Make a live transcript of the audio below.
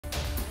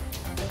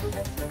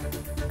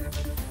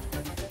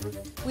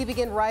We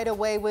begin right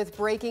away with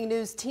breaking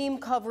news. Team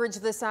coverage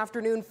this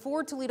afternoon.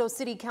 4 Toledo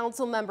City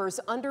Council members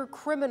under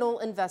criminal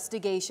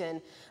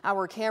investigation.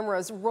 Our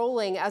cameras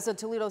rolling as a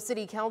Toledo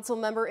City Council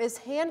member is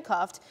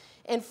handcuffed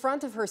in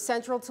front of her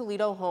central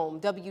Toledo home.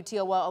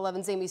 WTOL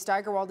 11's Amy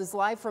Steigerwald is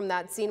live from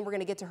that scene. We're going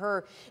to get to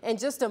her in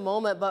just a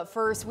moment. But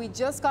first, we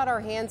just got our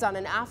hands on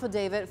an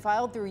affidavit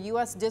filed through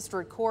U.S.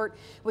 District Court,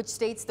 which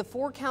states the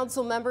 4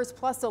 council members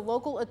plus a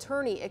local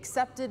attorney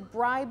accepted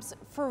bribes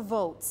for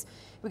votes.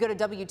 We go to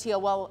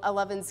WTOL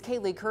 11's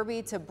Kaylee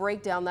Kirby to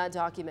break down that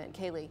document.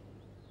 Kaylee.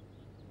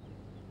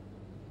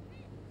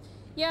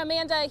 Yeah,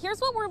 Amanda, here's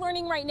what we're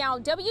learning right now.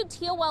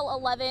 WTOL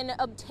 11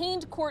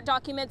 obtained court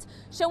documents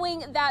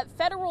showing that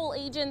federal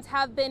agents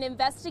have been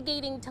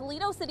investigating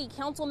Toledo City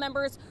Council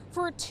members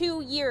for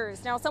 2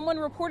 years. Now, someone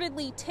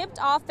reportedly tipped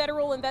off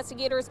federal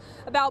investigators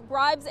about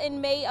bribes in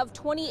May of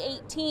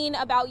 2018,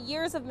 about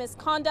years of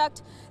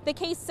misconduct. The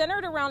case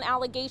centered around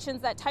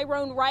allegations that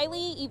Tyrone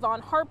Riley,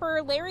 Yvonne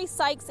Harper, Larry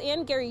Sykes,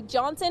 and Gary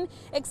Johnson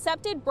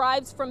accepted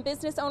bribes from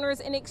business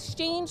owners in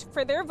exchange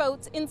for their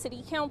votes in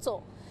City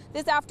Council.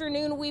 This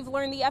afternoon, we've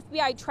learned the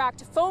FBI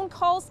tracked phone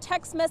calls,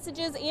 text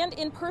messages, and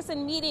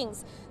in-person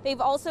meetings.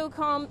 They've also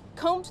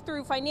combed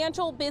through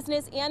financial,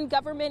 business, and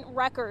government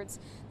records.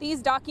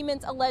 These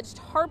documents alleged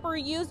Harper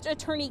used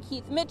attorney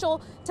Keith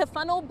Mitchell to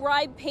funnel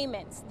bribe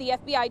payments. The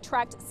FBI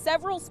tracked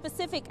several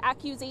specific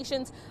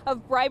accusations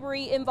of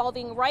bribery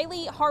involving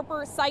Riley,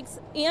 Harper, Sykes,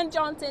 and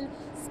Johnson,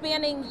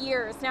 spanning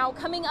years. Now,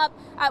 coming up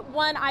at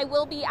 1, I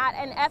will be at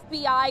an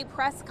FBI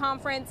press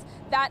conference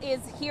that is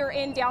here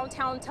in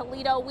downtown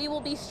Toledo. We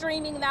will be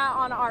streaming that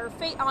on our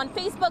on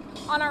Facebook,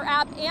 on our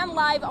app, and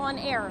live on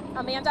air.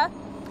 Amanda?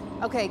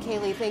 Okay,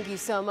 Kaylee, thank you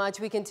so much.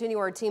 We continue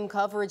our team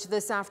coverage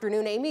this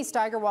afternoon. Amy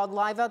Steigerwald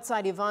live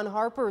outside Yvonne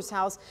Harper's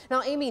house.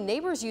 Now, Amy,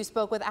 neighbors you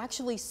spoke with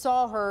actually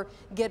saw her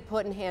get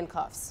put in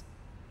handcuffs.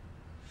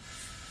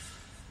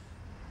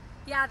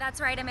 Yeah,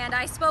 that's right, Amanda.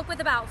 I spoke with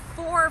about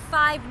 4 or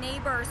 5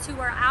 neighbors who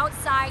were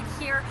outside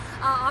here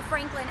off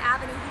Franklin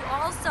Avenue who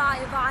all saw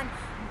Yvonne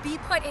be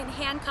put in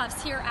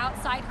handcuffs here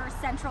outside her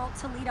central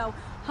Toledo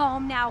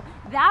home. Now,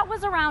 that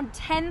was around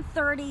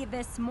 10:30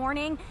 this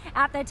morning.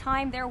 At the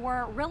time, there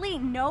were really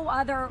no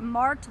other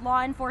marked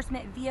law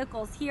enforcement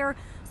vehicles here,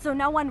 so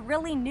no one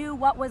really knew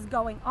what was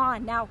going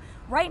on. Now,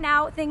 right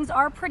now, things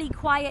are pretty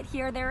quiet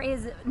here. There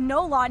is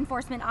no law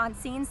enforcement on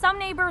scene. Some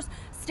neighbors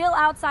still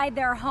outside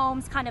their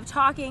homes kind of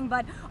talking,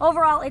 but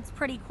overall it's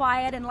pretty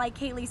quiet. And like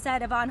Kaylee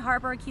said, Yvonne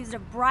Harper accused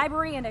of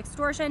bribery and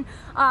extortion.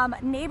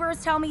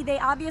 Neighbors tell me they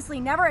obviously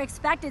never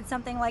expected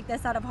something like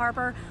this out of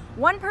Harper.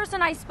 One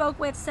person I spoke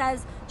with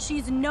says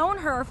she's known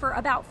her for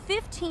about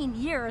 15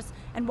 years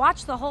and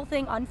watched the whole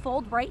thing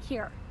unfold right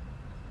here.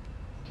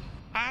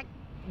 I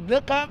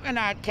look up and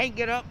I can't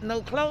get up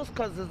no close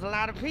because there's a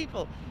lot of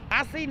people.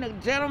 I seen the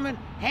gentleman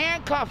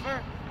handcuff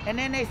her and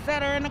then they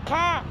set her in the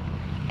car.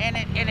 And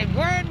it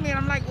worried me, and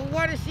I'm like, well,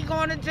 what is she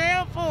going to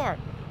jail for?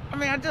 I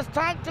mean, I just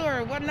talked to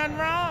her, wasn't nothing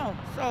wrong.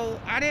 So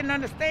I didn't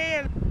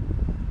understand.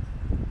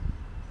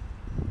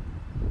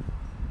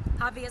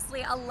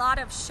 Obviously, a lot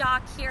of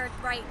shock here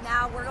right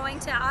now. We're going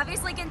to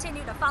obviously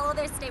continue to follow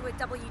this. Stay with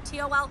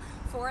WTOL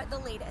for the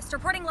latest.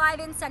 Reporting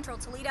live in Central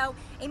Toledo,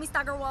 Amy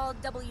Steigerwald,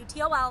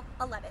 WTOL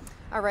 11.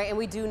 All right, and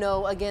we do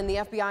know, again, the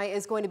FBI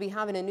is going to be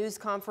having a news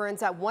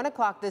conference at 1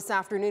 o'clock this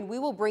afternoon. We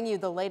will bring you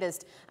the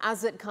latest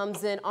as it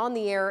comes in on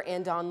the air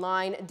and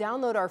online.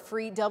 Download our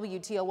free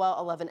WTOL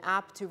 11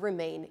 app to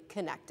remain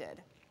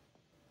connected.